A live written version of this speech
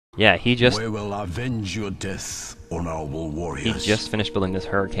Yeah, he We will avenge your death, honorable warriors. just finished building this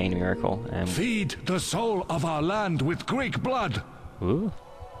hurricane miracle, and feed the soul of our land with Greek blood. ooh.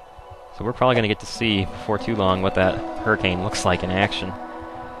 So we're probably gonna get to see before too long what that hurricane looks like in action.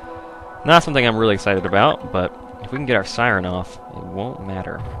 Not something I'm really excited about, but if we can get our siren off, it won't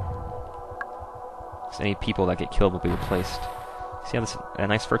matter. Any people that get killed will be replaced. See how this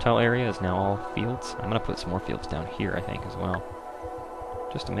nice fertile area is now all fields? I'm gonna put some more fields down here, I think, as well,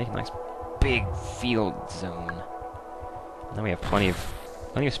 just to make a nice big field zone. Now we have plenty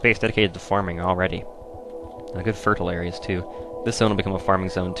of space dedicated to farming already. And good fertile areas too. This zone will become a farming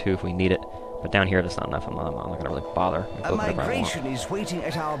zone too if we need it. But down here, that's not enough. I'm not going to really bother. A migration is waiting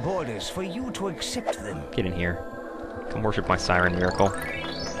at our borders for you to accept them. Get in here. Come worship my siren miracle.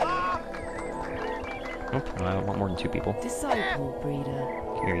 Nope, no, I don't want more than 2 people. Disciple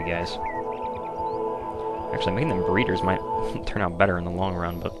breeder. Here, you guys. Actually, making them breeders might turn out better in the long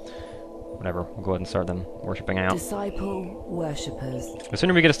run, but whatever. We'll go ahead and start them worshipping out. Disciple worshippers. The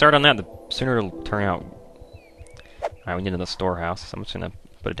sooner we get a start on that, the sooner it'll turn out. Alright, we need another storehouse, so I'm just going to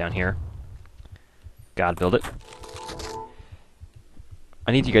put it down here. God build it.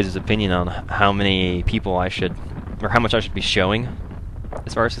 I need you guys' opinion on how many people I should, or how much I should be showing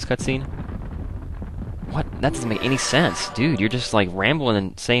as far as this cutscene. What? That doesn't make any sense, dude. You're just like rambling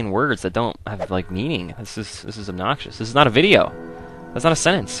and saying words that don't have like meaning. This is obnoxious. This is not a video. That's not a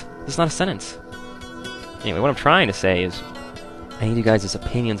sentence. This is not a sentence. Anyway, what I'm trying to say is, I need you guys'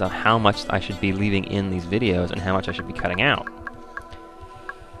 opinions on how much I should be leaving in these videos and how much I should be cutting out.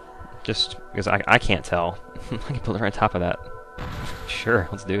 Just because I can't tell. I can build it right on top of that. Sure,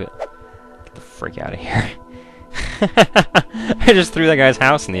 let's do it. Get the freak out of here. I just threw that guy's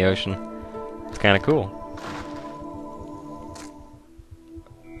house in the ocean. It's kind of cool.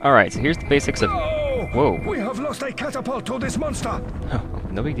 Alright, so here's the basics of... Whoa. We have lost a catapult to this monster. Oh,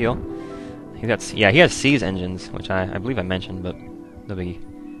 no big deal. He has siege engines, which I believe I mentioned, but no biggie.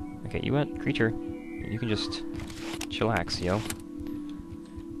 Okay, you what? Creature. You can just chillax, yo.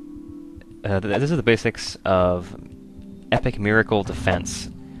 This is the basics of epic miracle defense.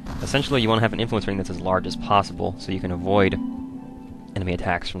 Essentially, you want to have an influence ring that's as large as possible, so you can avoid enemy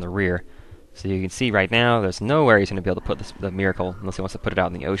attacks from the rear. So you can see right now, there's nowhere he's going to be able to put the miracle unless he wants to put it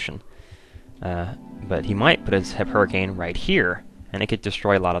out in the ocean. But he might put his hurricane right here, and it could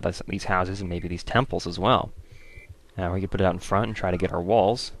destroy a lot of these houses and maybe these temples as well. Or he could put it out in front and try to get our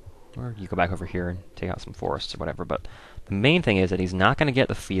walls, or you go back over here and take out some forests or whatever. But the main thing is that he's not going to get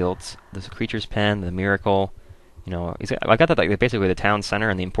the fields, the creature's pen, the miracle. You know, I got that like basically the town center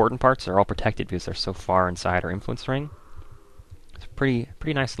and the important parts are all protected because they're so far inside our influence ring. It's a pretty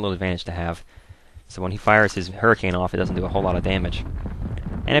nice little advantage to have. So when he fires his hurricane off, it doesn't do a whole lot of damage.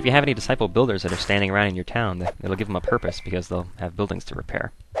 And if you have any disciple builders that are standing around in your town, it'll give them a purpose because they'll have buildings to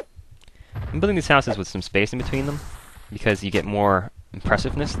repair. I'm building these houses with some space in between them because you get more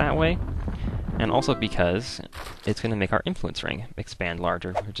impressiveness that way, and also because it's going to make our influence ring expand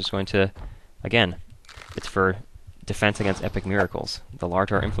larger. We're just going to, again, it's for defense against epic miracles. The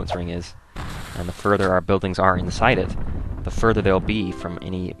larger our influence ring is, and the further our buildings are inside it, the further they'll be from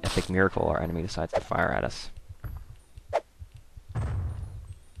any epic miracle our enemy decides to fire at us.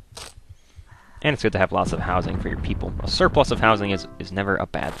 And it's good to have lots of housing for your people. A surplus of housing is never a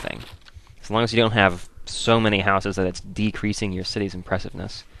bad thing. As long as you don't have so many houses that it's decreasing your city's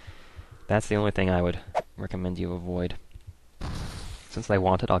impressiveness. That's the only thing I would recommend you avoid. Since they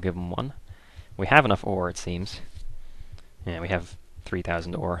want it, I'll give them 1. We have enough ore, it seems. Yeah, we have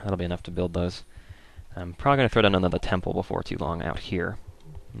 3,000 ore. That'll be enough to build those. I'm probably going to throw down another temple before too long out here.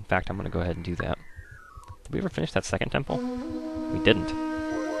 In fact, I'm going to go ahead and do that. Did we ever finish that second temple? We didn't.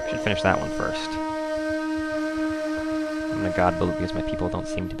 We should finish that one first. I'm going to god build it because my people don't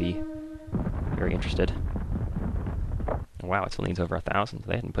seem to be very interested. Wow, it still needs over 1,000.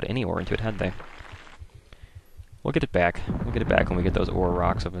 They hadn't put any ore into it, had they? We'll get it back. We'll get it back when we get those ore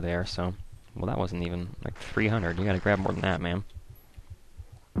rocks over there, so... Well, that wasn't even, like, 300. You gotta grab more than that, man.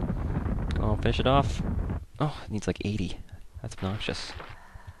 Go on, finish it off. Oh, it needs like 80. That's obnoxious.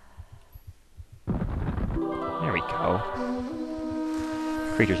 There we go.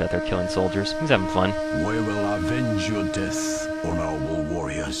 Creatures out there killing soldiers. He's having fun. We will avenge your death, honorable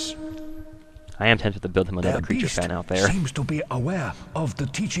warriors. I am tempted to build him another creature pen out there. Seems to be aware of the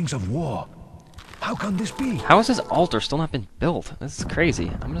teachings of war. How can this be? How has his altar still not been built? This is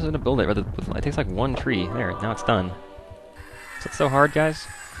crazy. I'm just gonna build it with it takes like 1 tree. There, now it's done. Is it so hard, guys?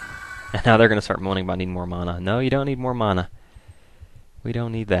 And now they're gonna start moaning about needing more mana. No, you don't need more mana. We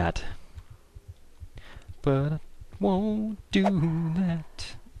don't need that. But I won't do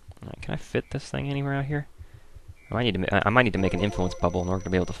that. Alright, can I fit this thing anywhere out here? I might need to make an influence bubble in order to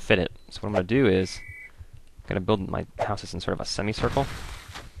be able to fit it. So what I'm going to do is I'm going to build my houses in sort of a semicircle.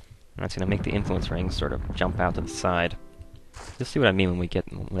 And that's going to make the influence rings sort of jump out to the side. Just see what I mean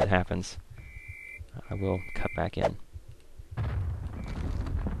when it happens. I will cut back in.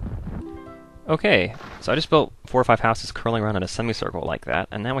 Okay, so I just built 4 or 5 houses curling around in a semicircle like that,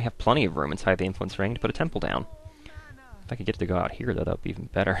 and now we have plenty of room inside the influence ring to put a temple down. If I could get it to go out here, though, that would be even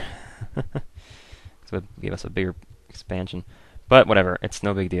better. So it would give us a bigger expansion. But whatever, it's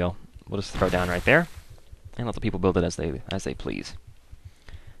no big deal. We'll just throw it down right there, and let the people build it as they please.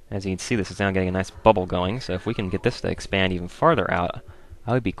 As you can see, this is now getting a nice bubble going, so if we can get this to expand even farther out,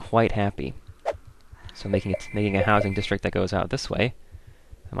 I would be quite happy. So making a housing district that goes out this way,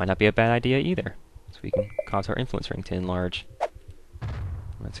 that might not be a bad idea either. So we can cause our influence ring to enlarge.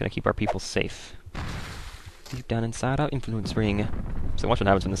 That's going to keep our people safe. Deep down inside our influence ring. So watch what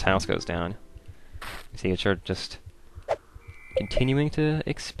happens when this house goes down. You see it's just continuing to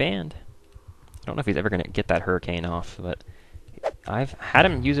expand. I don't know if he's ever going to get that hurricane off, but I've had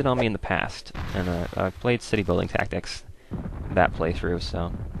him use it on me in the past, and I've played city building tactics that playthrough,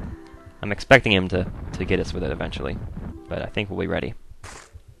 so I'm expecting him to get us with it eventually, but I think we'll be ready.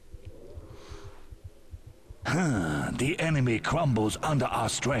 The enemy crumbles under our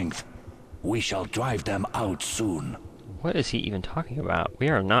strength. We shall drive them out soon. What is he even talking about? We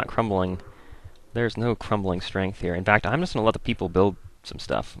are not crumbling. There's no crumbling strength here. In fact, I'm just going to let the people build some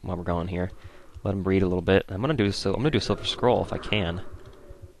stuff while we're going here. Let them breed a little bit. I'm going to do a silver scroll if I can.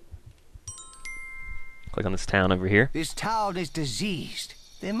 Click on this town over here. This town is diseased.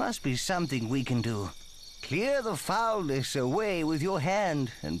 There must be something we can do. Clear the foulness away with your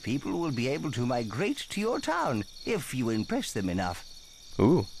hand, and people will be able to migrate to your town, if you impress them enough.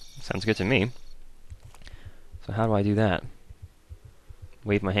 Ooh, sounds good to me. So how do I do that?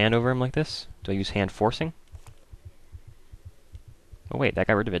 Wave my hand over him like this? Do I use hand forcing? Oh wait, that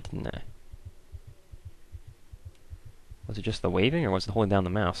got rid of it, didn't I? Was it just the waving, or was it holding down the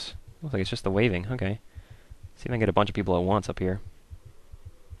mouse? Looks like it's just the waving, okay. See if I can get a bunch of people at once up here.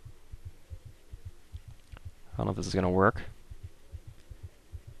 I don't know if this is going to work.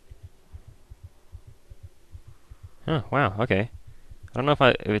 Oh, wow, okay. I don't know if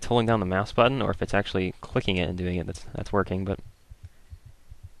it's holding down the mouse button, or if it's actually clicking it and doing it that's working, but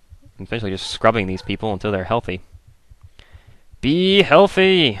I'm essentially just scrubbing these people until they're healthy. Be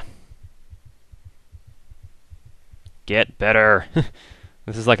healthy! Get better!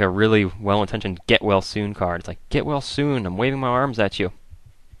 This is like a really well-intentioned get well soon card. It's like, get well soon, I'm waving my arms at you.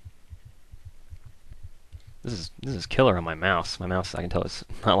 This is killer on my mouse. My mouse, I can tell, is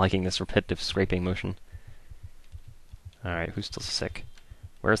not liking this repetitive scraping motion. Alright, who's still sick?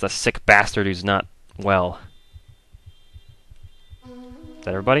 Where's the sick bastard who's not well? Is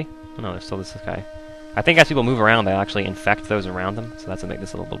that everybody? Oh no, there's still this guy. I think as people move around, they actually infect those around them, so that's going to make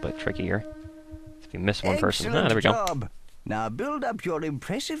this a little bit trickier. If you miss one person... Ah, there we go. Job. Now build up your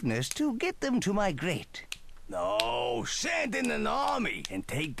impressiveness to get them to migrate. No, send in an army and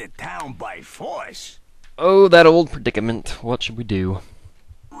take the town by force. Oh, that old predicament. What should we do?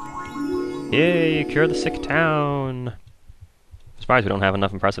 Yay, cure the sick town. I'm surprised we don't have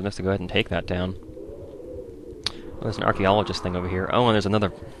enough impressiveness to go ahead and take that down. Oh, there's an archaeologist thing over here. Oh, and there's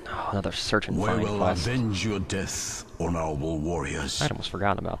another search and find We will quest. avenge your death, honorable warriors. I'd almost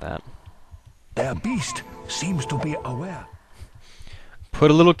forgotten about that. Their beast seems to be aware.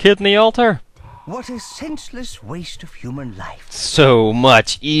 Put a little kid in the altar. What a senseless waste of human life. So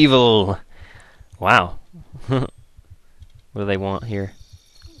much evil. Wow. What do they want here?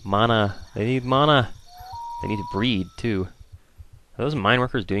 Mana. They need mana. They need to breed, too. Are those mine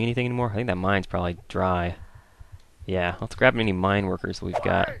workers doing anything anymore? I think that mine's probably dry. Yeah, let's grab any mine workers that we've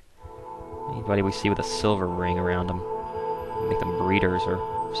got. Anybody we see with a silver ring around them. Make them breeders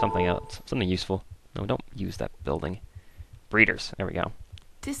or something else. Something useful. No, don't use that building. Breeders. There we go.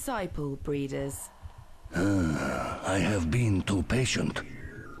 Disciple breeders. I have been too patient.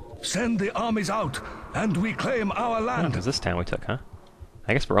 Send the armies out, and we claim our Oh, land. it was this town we took, huh?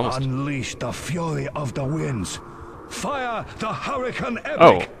 I guess we're almost... Unleash the fury of the winds. Fire the hurricane epic.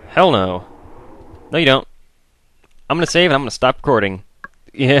 Oh, hell no. No, you don't. I'm gonna save and I'm gonna stop recording.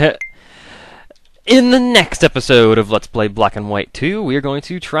 Yeah. In the next episode of Let's Play Black and White 2, we are going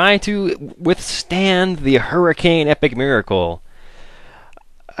to try to withstand the hurricane epic miracle.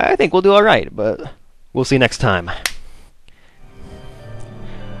 I think we'll do alright, but we'll see next time.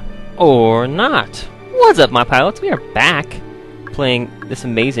 Or not. What's up, my pilots? We are back playing this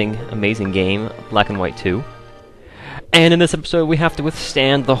amazing, amazing game, Black and White 2. And in this episode, we have to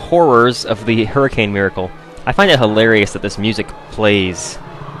withstand the horrors of the hurricane miracle. I find it hilarious that this music plays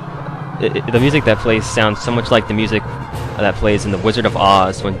the music that plays sounds so much like the music that plays in The Wizard of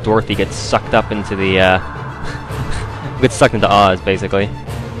Oz when Dorothy gets sucked up into the gets sucked into Oz, basically.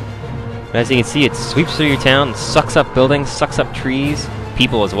 But as you can see, it sweeps through your town, sucks up buildings, sucks up trees,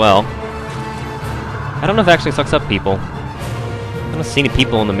 people as well. I don't know if it actually sucks up people. I don't see any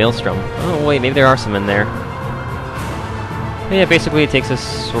people in the maelstrom. Oh wait, maybe there are some in there. But yeah, basically it takes a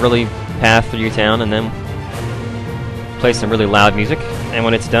swirly path through your town and then plays some really loud music. And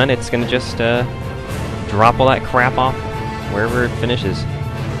when it's done, it's gonna just drop all that crap off wherever it finishes.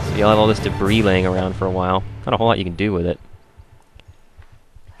 So you'll have all this debris laying around for a while. Not a whole lot you can do with it.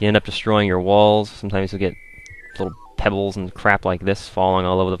 You end up destroying your walls. Sometimes you'll get little pebbles and crap like this falling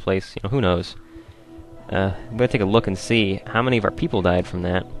all over the place. You know, who knows? I'm gonna take a look and see how many of our people died from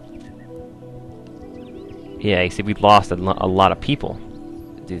that. Yeah, you see, we lost a lot of people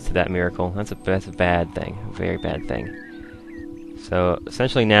due to that miracle. That's a bad thing. A very bad thing. So,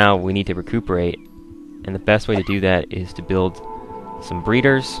 essentially now, we need to recuperate. And the best way to do that is to build some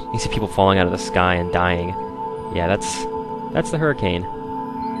breeders. You see people falling out of the sky and dying. Yeah, that's the hurricane.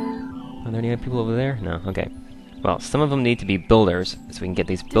 Are there any other people over there? No, okay. Well, some of them need to be builders, so we can get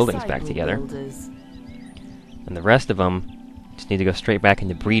these buildings back together. And the rest of them just need to go straight back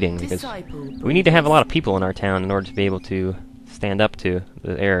into breeding, because we need to have a lot of people in our town in order to be able to stand up to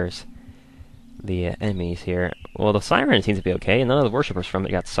the errors, the enemies here. Well, the siren seems to be okay, and none of the worshippers from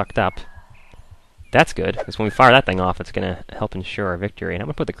it got sucked up. That's good, because when we fire that thing off, it's going to help ensure our victory. And I'm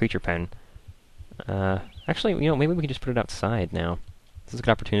going to put the creature pen. Actually, you know, maybe we can just put it outside now. This is a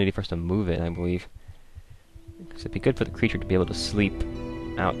good opportunity for us to move it, I believe. Because it'd be good for the creature to be able to sleep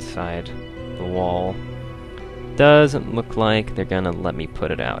outside the wall. Doesn't look like they're gonna let me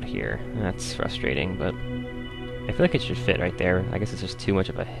put it out here. That's frustrating, but I feel like it should fit right there. I guess it's just too much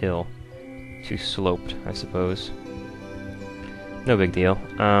of a hill. Too sloped, I suppose. No big deal.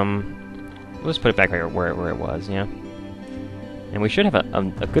 We'll just put it back right where it was, yeah. And we should have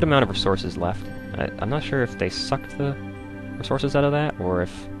a good amount of resources left. I'm not sure if they sucked the resources out of that, or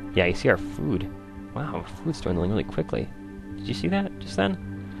if... Yeah, you see our food. Wow, food's dwindling really quickly. Did you see that just then?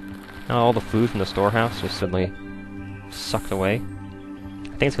 Now all the food from the storehouse just suddenly sucked away. I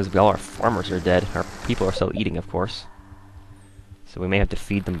think it's because all our farmers are dead. Our people are still eating, of course. So we may have to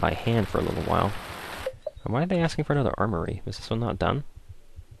feed them by hand for a little while. And why are they asking for another armory? Was this one not done?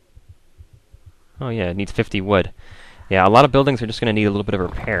 Oh yeah, it needs 50 wood. Yeah, a lot of buildings are just going to need a little bit of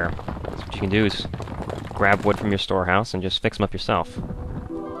repair. So what you can do is grab wood from your storehouse and just fix them up yourself.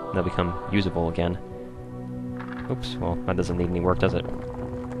 They'll become usable again. Oops, well, that doesn't need any work, does it?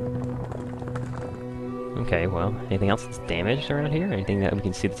 Okay, well, anything else that's damaged around here? Anything that we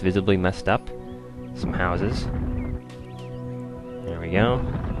can see that's visibly messed up? Some houses. There we go.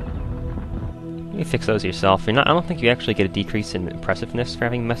 You can fix those yourself. I don't think you actually get a decrease in impressiveness for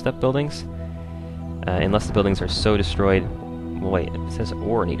having messed up buildings. Unless the buildings are so destroyed... Well, wait, it says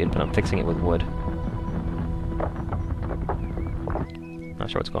ore needed, but I'm fixing it with wood. Not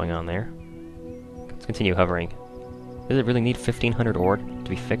sure what's going on there. Let's continue hovering. Does it really need 1,500 ore to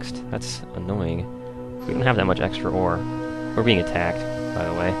be fixed? That's annoying. We don't have that much extra ore. We're being attacked, by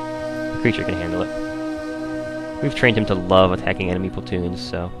the way. The creature can handle it. We've trained him to love attacking enemy platoons,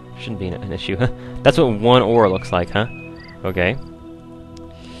 so shouldn't be an issue. That's what one ore looks like, huh? Okay.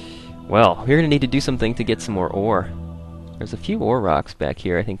 Well, we're going to need to do something to get some more ore. There's a few ore rocks back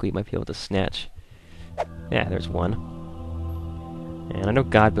here I think we might be able to snatch. Yeah, there's one. And I know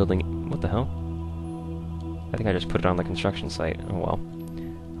God building... What the hell? I think I just put it on the construction site. Oh well.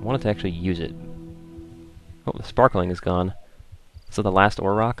 I wanted to actually use it. Oh, the sparkling is gone. Is that the last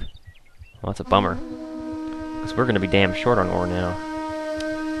ore rock? Well, that's a bummer. Because we're going to be damn short on ore now.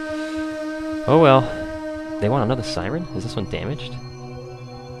 Oh well. They want another siren? Is this one damaged?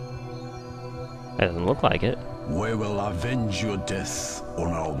 That doesn't look like it. We will avenge your death,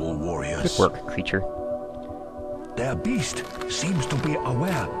 honorable warriors. Good work, creature. Their beast seems to be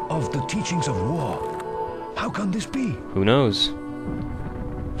aware of the teachings of war. How can this be? Who knows?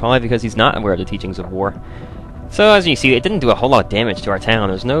 Probably because he's not aware of the teachings of war. So, as you see, it didn't do a whole lot of damage to our town.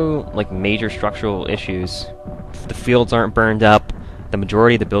 There's no, like, major structural issues. The fields aren't burned up. The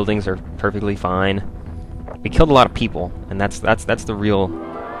majority of the buildings are perfectly fine. We killed a lot of people, and that's the real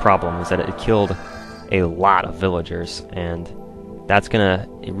problem, is that it killed a lot of villagers, and that's gonna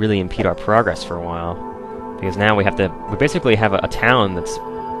really impede our progress for a while. Because now we basically have a town that's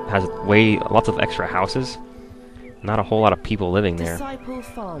has lots of extra houses, not a whole lot of people living there. Disciple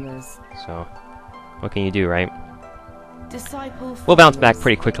farmers. So, what can you do, right? Disciple We'll bounce back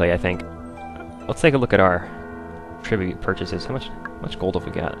pretty quickly, I think. Let's take a look at our tribute purchases. How much gold have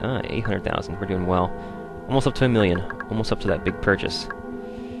we got? 800,000. We're doing well. Almost up to 1 million. Almost up to that big purchase.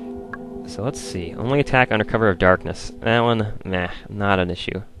 So let's see. Only attack under cover of darkness. That one, nah, not an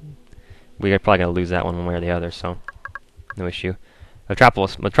issue. We're probably going to lose that one way or the other, so no issue.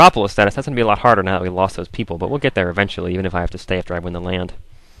 Metropolis status, that's going to be a lot harder now that we lost those people, but we'll get there eventually, even if I have to stay after I win the land.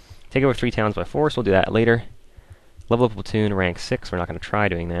 Take over 3 towns by force, we'll do that later. Level up platoon, rank 6, we're not going to try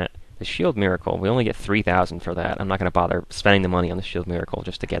doing that. The Shield Miracle, we only get 3,000 for that. I'm not going to bother spending the money on the Shield Miracle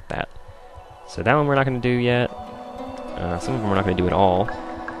just to get that. So that one we're not going to do yet. Some of them we're not going to do at all.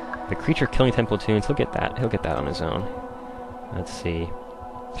 The creature killing 10 platoons, he'll get that. He'll get that on his own. Let's see.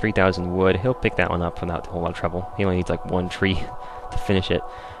 3,000 wood, he'll pick that one up without a whole lot of trouble. He only needs like 1 tree to finish it.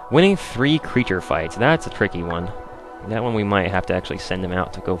 Winning 3 creature fights, that's a tricky one. That one we might have to actually send him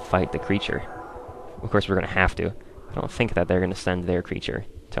out to go fight the creature. Of course we're going to have to. I don't think that they're going to send their creature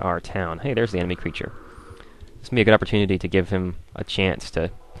to our town. Hey, there's the enemy creature. This would be a good opportunity to give him a chance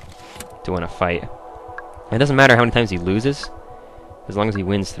to win a fight. And it doesn't matter how many times he loses, as long as he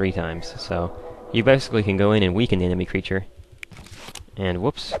wins 3 times. So you basically can go in and weaken the enemy creature. And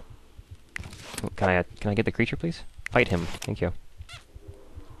whoops. Can I get the creature, please? Fight him. Thank you.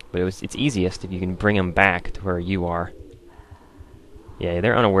 But it's easiest if you can bring him back to where you are. Yeah,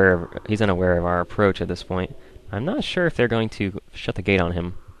 they're unaware of, he's unaware of our approach at this point. I'm not sure if they're going to shut the gate on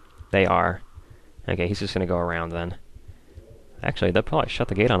him. They are. Okay, he's just going to go around then. Actually, they'll probably shut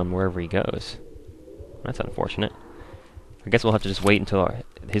the gate on him wherever he goes. That's unfortunate. I guess we'll have to just wait until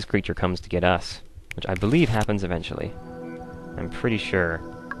his creature comes to get us, which I believe happens eventually. I'm pretty sure.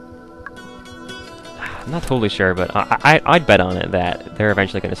 I'm not totally sure, but I'd bet on it that they're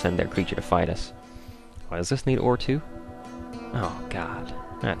eventually going to send their creature to fight us. Why, does this need ore too? Oh, God.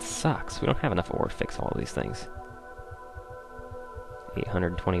 That sucks. We don't have enough ore to fix all of these things.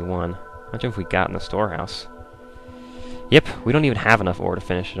 821. Imagine if we got in the storehouse. Yep, we don't even have enough ore to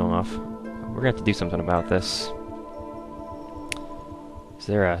finish it off. We're going to have to do something about this. Is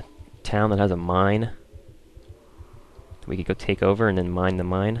there a town that has a mine we could go take over and then mine the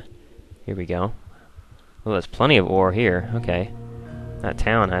mine? Here we go. Well, there's plenty of ore here. Okay. That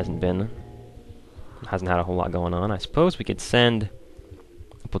town hasn't had a whole lot going on. I suppose we could send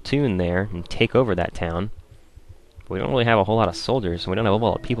a platoon there and take over that town. But we don't really have a whole lot of soldiers, so we don't have a whole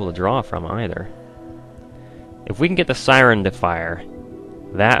lot of people to draw from either. If we can get the siren to fire,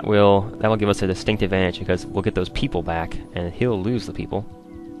 that will give us a distinct advantage because we'll get those people back, and he'll lose the people.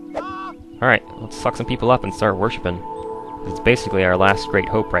 Alright, let's suck some people up and start worshipping. It's basically our last great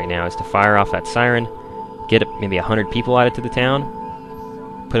hope right now, is to fire off that siren, get maybe 100 people added to the town,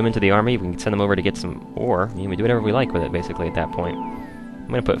 put them into the army, we can send them over to get some ore. I mean, we do whatever we like with it, basically, at that point. I'm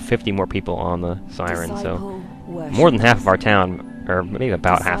going to put 50 more people on the siren, so more than half of our town, or maybe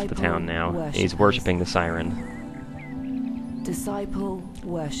about half the town now, is worshipping the siren. Disciple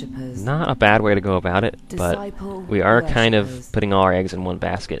worshippers. Not a bad way to go about it, but we are kind of putting all our eggs in one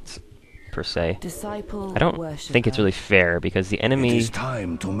basket, per se. Disciple I don't think it's really fair, because the enemy... It is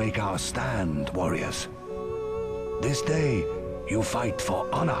time to make our stand, warriors. This day, you fight for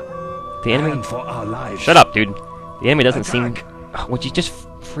honor. The enemy... And for our lives. Shut up, dude. The enemy doesn't Attack. seem... Oh, would you just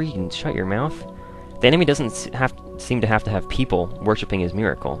freaking shut your mouth? The enemy doesn't seem to have people worshipping his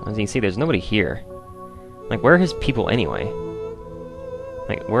miracle. As you can see, there's nobody here. Like, where are his people anyway?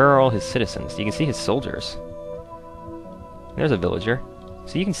 Like, where are all his citizens? You can see his soldiers. There's a villager.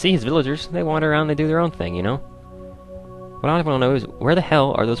 So you can see his villagers. They wander around, they do their own thing, you know? What I want to know is, where the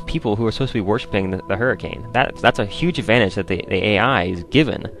hell are those people who are supposed to be worshipping the Hullicane? That's a huge advantage that the AI is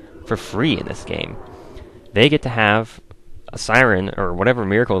given for free in this game. They get to have a siren, or whatever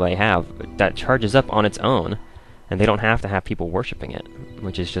miracle they have, that charges up on its own, and they don't have to have people worshipping it,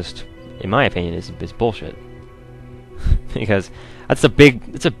 which is just, in my opinion, is bullshit. Because it's a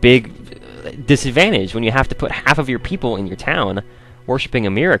big disadvantage when you have to put half of your people in your town worshipping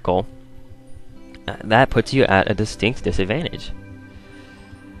a miracle. That puts you at a distinct disadvantage.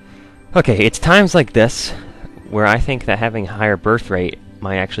 Okay, it's times like this where I think that having a higher birth rate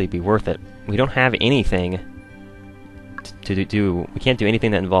might actually be worth it. We don't have anything to do. We can't do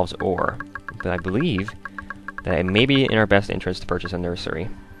anything that involves ore, but I believe that it may be in our best interest to purchase a nursery,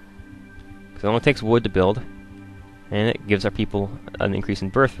 because it only takes wood to build, and it gives our people an increase in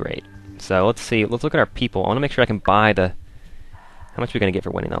birth rate. So let's see. Let's look at our people. I want to make sure I can buy the... How much are we going to get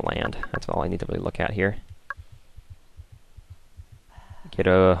for winning that land? That's all I need to really look at here. Get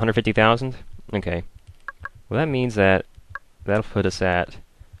 150,000? Okay. Well, that means that that'll put us at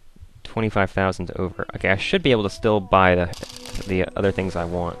 25,000 over. Okay, I should be able to still buy the other things I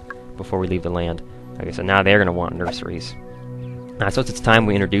want before we leave the land. Okay, so now they're going to want nurseries. I suppose it's time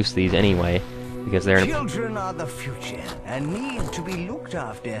we introduce these anyway, because they're... Children are the future and need to be looked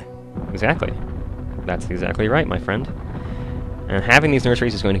after. Exactly. That's exactly right, my friend. And having these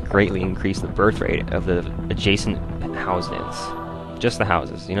nurseries is going to greatly increase the birth rate of the adjacent houses. Just the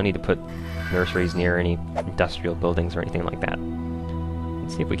houses. You don't need to put nurseries near any industrial buildings or anything like that.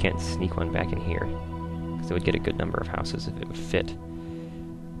 Let's see if we can't sneak one back in here. Because it would get a good number of houses if it would fit.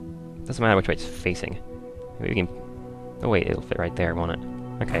 Doesn't matter which way it's facing. Maybe we can... Oh wait, it'll fit right there, won't it?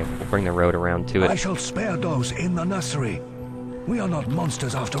 Okay, we'll bring the road around to I it. shall spare those in the nursery. We are not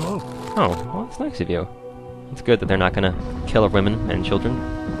monsters after all. Oh, well, that's nice of you. It's good that they're not gonna kill our women and children.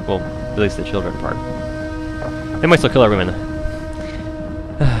 Well, at least the children part. They might still kill our women.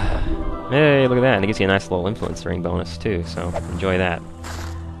 Hey, look at that. And it gives you a nice little influence ring bonus, too, so enjoy that.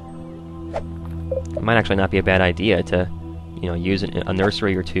 It might actually not be a bad idea to, you know, use a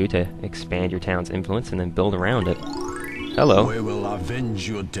nursery or two to expand your town's influence and then build around it. Hello. We will avenge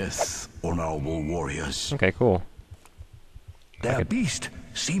your death, honorable warriors. Okay, cool. Their beast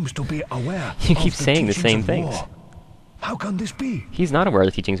seems to be aware You keep of the saying the teachings same of things. war. How can this be? He's not aware of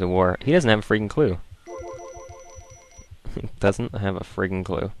the teachings of war. He doesn't have a freaking clue. He doesn't have a freaking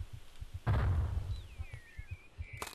clue.